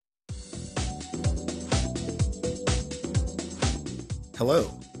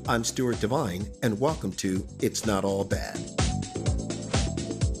Hello, I'm Stuart Devine, and welcome to It's Not All Bad.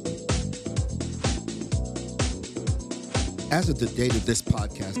 As of the date of this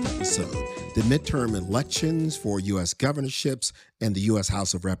podcast episode, the midterm elections for U.S. governorships and the U.S.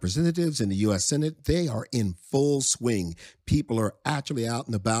 House of Representatives and the U.S. Senate, they are in full swing. People are actually out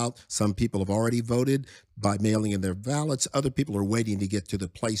and about. Some people have already voted by mailing in their ballots. Other people are waiting to get to the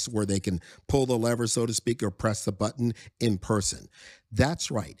place where they can pull the lever, so to speak, or press the button in person.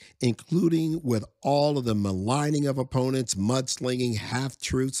 That's right, including with all of the maligning of opponents, mudslinging,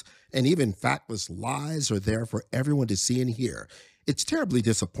 half-truths, and even factless lies are there for everyone to see and hear. It's terribly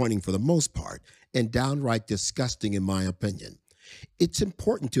disappointing for the most part and downright disgusting in my opinion. It's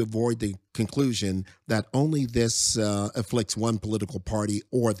important to avoid the conclusion that only this afflicts one political party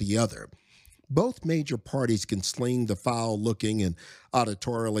or the other. Both major parties can sling the foul-looking and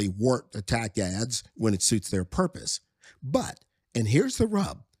auditorially warped attack ads when it suits their purpose. But, and here's the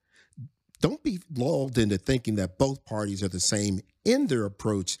rub, don't be lulled into thinking that both parties are the same in their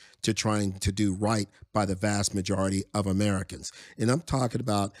approach to trying to do right by the vast majority of Americans. And I'm talking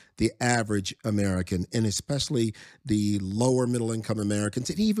about the average American, and especially the lower middle income Americans,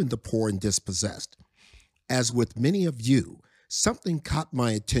 and even the poor and dispossessed. As with many of you, something caught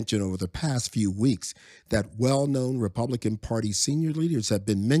my attention over the past few weeks that well-known Republican Party senior leaders have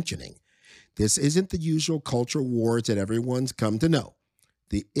been mentioning. This isn't the usual culture wars that everyone's come to know.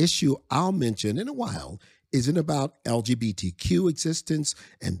 The issue I'll mention in a while isn't about LGBTQ existence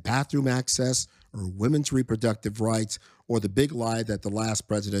and bathroom access or women's reproductive rights or the big lie that the last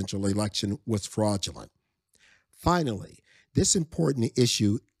presidential election was fraudulent. Finally, this important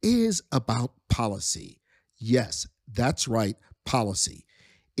issue is about policy. Yes, that's right, policy.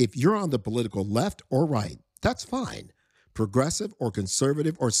 If you're on the political left or right, that's fine. Progressive or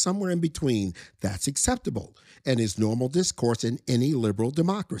conservative or somewhere in between, that's acceptable and is normal discourse in any liberal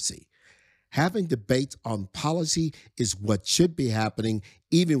democracy. Having debates on policy is what should be happening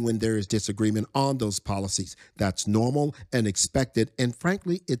even when there is disagreement on those policies. That's normal and expected, and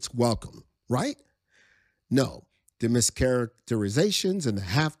frankly, it's welcome, right? No, the mischaracterizations and the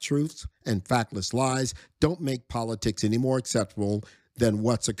half-truths and factless lies don't make politics any more acceptable than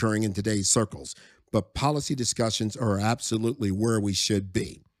what's occurring in today's circles. But policy discussions are absolutely where we should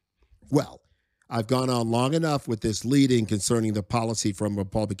be. Well, I've gone on long enough with this leading concerning the policy from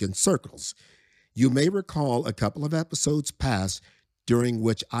Republican circles. You may recall a couple of episodes past during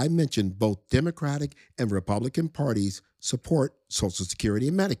which I mentioned both Democratic and Republican parties support Social Security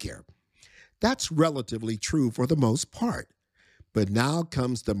and Medicare. That's relatively true for the most part. But now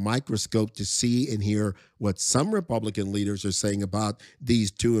comes the microscope to see and hear what some Republican leaders are saying about these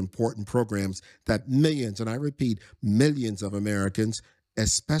two important programs that millions, and I repeat, millions of Americans,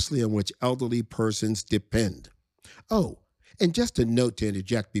 especially on which elderly persons depend. Oh, and just a note to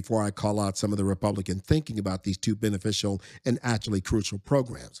interject before I call out some of the Republican thinking about these two beneficial and actually crucial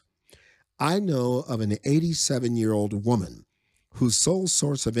programs. I know of an 87-year-old woman whose sole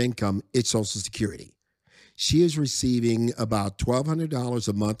source of income is Social Security. She is receiving about $1,200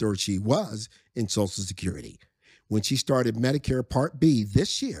 a month, or she was, in Social Security. When she started Medicare Part B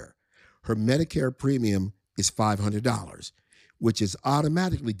this year, her Medicare premium is $500, which is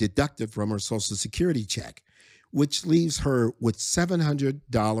automatically deducted from her Social Security check, which leaves her with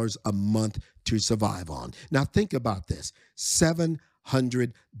 $700 a month to survive on. Now think about this,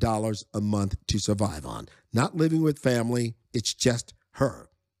 $700 a month to survive on. Not living with family, it's just her.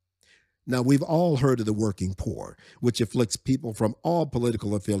 Now, we've all heard of the working poor, which afflicts people from all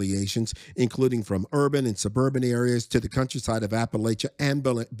political affiliations, including from urban and suburban areas to the countryside of Appalachia and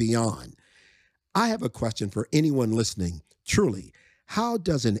beyond. I have a question for anyone listening. Truly, how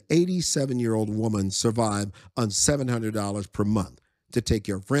does an 87-year-old woman survive on $700 per month to take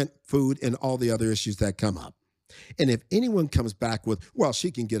care of rent, food, and all the other issues that come up? And if anyone comes back with, well,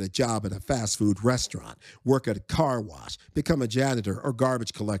 she can get a job at a fast food restaurant, work at a car wash, become a janitor or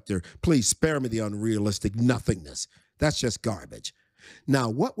garbage collector, please spare me the unrealistic nothingness. That's just garbage. Now,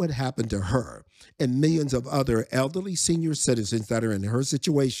 what would happen to her and millions of other elderly senior citizens that are in her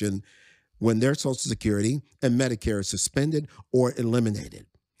situation when their Social Security and Medicare is suspended or eliminated,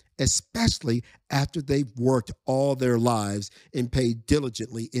 especially after they've worked all their lives and paid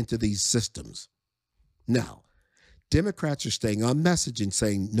diligently into these systems? Now, Democrats are staying on message and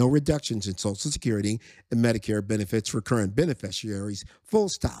saying no reductions in Social Security and Medicare benefits for current beneficiaries, full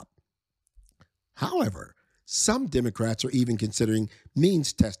stop. However, some Democrats are even considering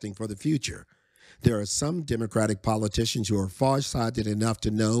means testing for the future. There are some Democratic politicians who are far-sighted enough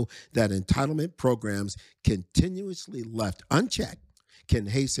to know that entitlement programs continuously left unchecked can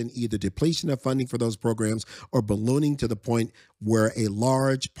hasten either depletion of funding for those programs or ballooning to the point where a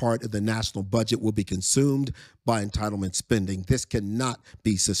large part of the national budget will be consumed by entitlement spending. This cannot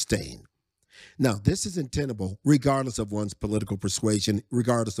be sustained. Now, this is untenable regardless of one's political persuasion,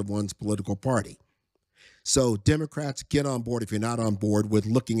 regardless of one's political party. So Democrats, get on board if you're not on board with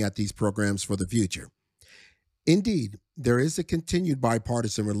looking at these programs for the future. Indeed, there is a continued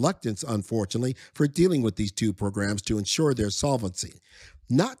bipartisan reluctance, unfortunately, for dealing with these two programs to ensure their solvency.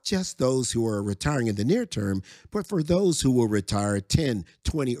 Not just those who are retiring in the near term, but for those who will retire 10,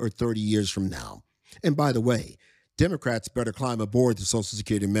 20, or 30 years from now. And by the way, Democrats better climb aboard the Social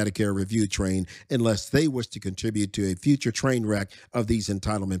Security and Medicare review train unless they wish to contribute to a future train wreck of these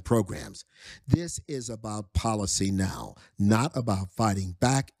entitlement programs. This is about policy now, not about fighting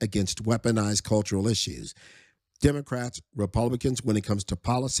back against weaponized cultural issues. Democrats, Republicans, when it comes to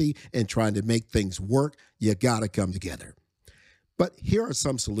policy and trying to make things work, you got to come together. But here are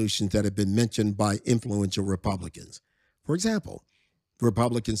some solutions that have been mentioned by influential Republicans. For example,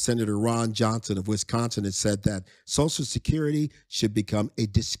 Republican Senator Ron Johnson of Wisconsin has said that Social Security should become a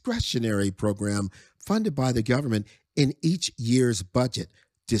discretionary program funded by the government in each year's budget.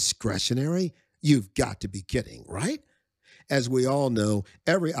 Discretionary? You've got to be kidding, right? As we all know,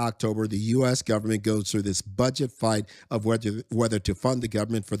 every October, the U.S. government goes through this budget fight of whether to fund the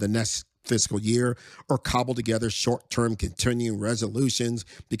government for the next fiscal year or cobble together short-term continuing resolutions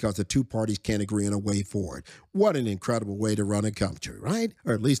because the two parties can't agree on a way forward. What an incredible way to run a country, right?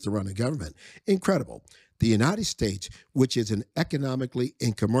 Or at least to run a government. Incredible. The United States, which is an economically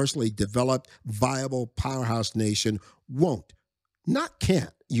and commercially developed, viable powerhouse nation, won't, not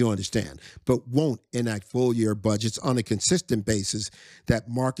can't, you understand, but won't enact full-year budgets on a consistent basis that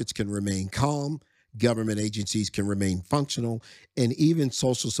markets can remain calm, government agencies can remain functional, and even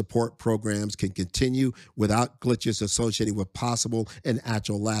social support programs can continue without glitches associated with possible and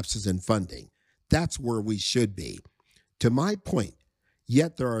actual lapses in funding. That's where we should be. To my point,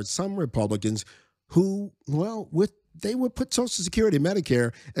 yet there are some Republicans who, they would put Social Security and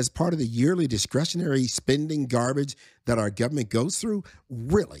Medicare as part of the yearly discretionary spending garbage that our government goes through.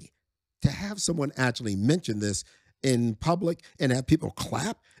 Really? To have someone actually mention this in public and have people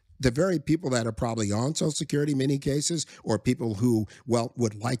clap? The very people that are probably on Social Security in many cases, or people who,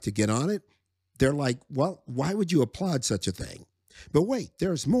 would like to get on it, they're like, why would you applaud such a thing? But wait,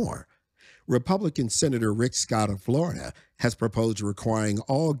 there's more. Republican Senator Rick Scott of Florida has proposed requiring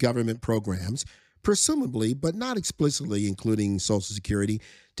all government programs, presumably but not explicitly including Social Security,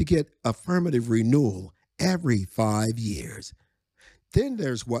 to get affirmative renewal every 5 years. Then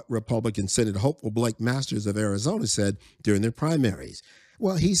there's what Republican Senator hopeful Blake Masters of Arizona said during their primaries.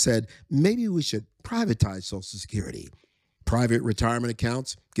 Well, he said, maybe we should privatize Social Security. Private retirement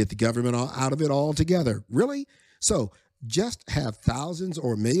accounts, get the government out of it altogether. Really? So just have thousands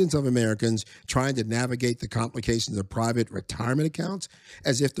or millions of Americans trying to navigate the complications of private retirement accounts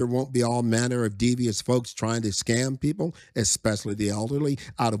as if there won't be all manner of devious folks trying to scam people, especially the elderly,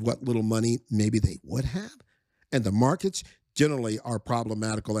 out of what little money maybe they would have. And the markets generally are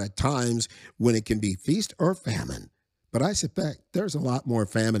problematical at times when it can be feast or famine. But I suspect there's a lot more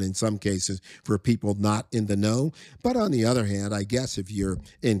famine in some cases for people not in the know. But on the other hand, I guess if you're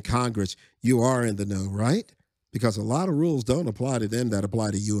in Congress, you are in the know, right? Because a lot of rules don't apply to them that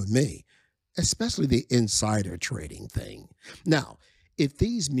apply to you and me, especially the insider trading thing. Now, if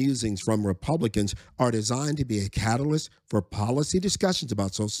these musings from Republicans are designed to be a catalyst for policy discussions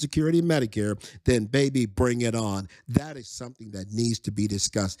about Social Security and Medicare, then baby, bring it on. That is something that needs to be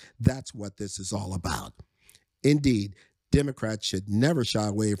discussed. That's what this is all about. Indeed, Democrats should never shy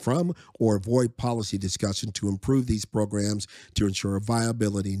away from or avoid policy discussion to improve these programs to ensure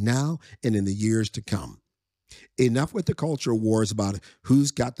viability now and in the years to come. Enough with the cultural wars about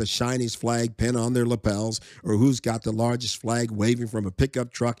who's got the shiniest flag pinned on their lapels, or who's got the largest flag waving from a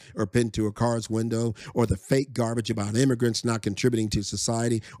pickup truck or pinned to a car's window, or the fake garbage about immigrants not contributing to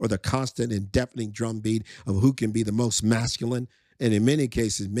society, or the constant and deafening drumbeat of who can be the most masculine, and in many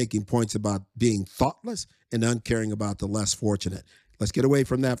cases making points about being thoughtless and uncaring about the less fortunate. Let's get away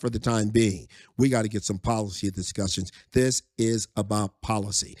from that for the time being. We got to get some policy discussions. This is about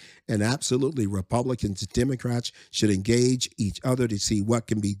policy. And absolutely, Republicans and Democrats should engage each other to see what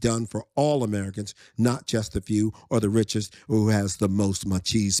can be done for all Americans, not just the few or the richest or who has the most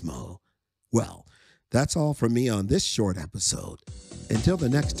machismo. Well, that's all from me on this short episode. Until the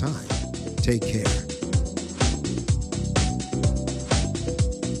next time, take care.